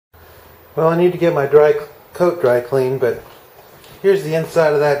Well, I need to get my coat dry cleaned, but here's the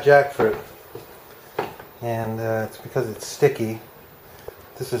inside of that jackfruit. And it's because it's sticky.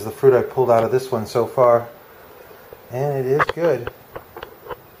 This is the fruit I pulled out of this one so far. And it is good.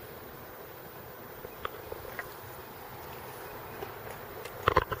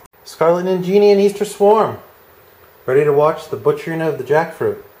 Scarlet Ninjini and Easter Swarm. Ready to watch the butchering of the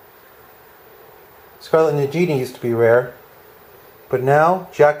jackfruit. Scarlet Ninjini used to be rare, but now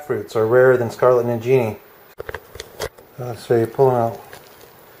jackfruits are rarer than Scarlet Ninjini. So you're pulling out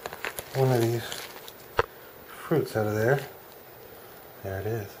one of these fruits out of there. There it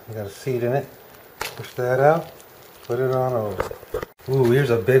is. You got a seed in it. Push that out. Put it on over. Ooh,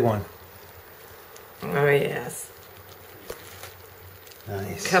 here's a big one. Oh yes.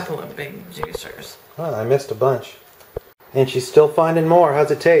 Nice. A couple of big juicers. Well, I missed a bunch. And she's still finding more.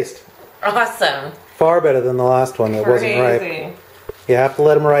 How's it taste? Awesome. Far better than the last one that wasn't ripe. You have to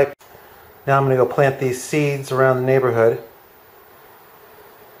let them ripe. Now I'm going to go plant these seeds around the neighborhood.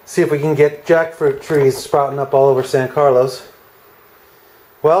 See if we can get jackfruit trees sprouting up all over San Carlos.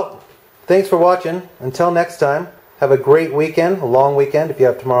 Well, thanks for watching. Until next time, have a great weekend, a long weekend if you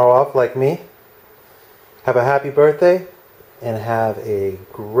have tomorrow off like me. Have a happy birthday and have a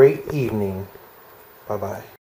great evening. Bye-bye.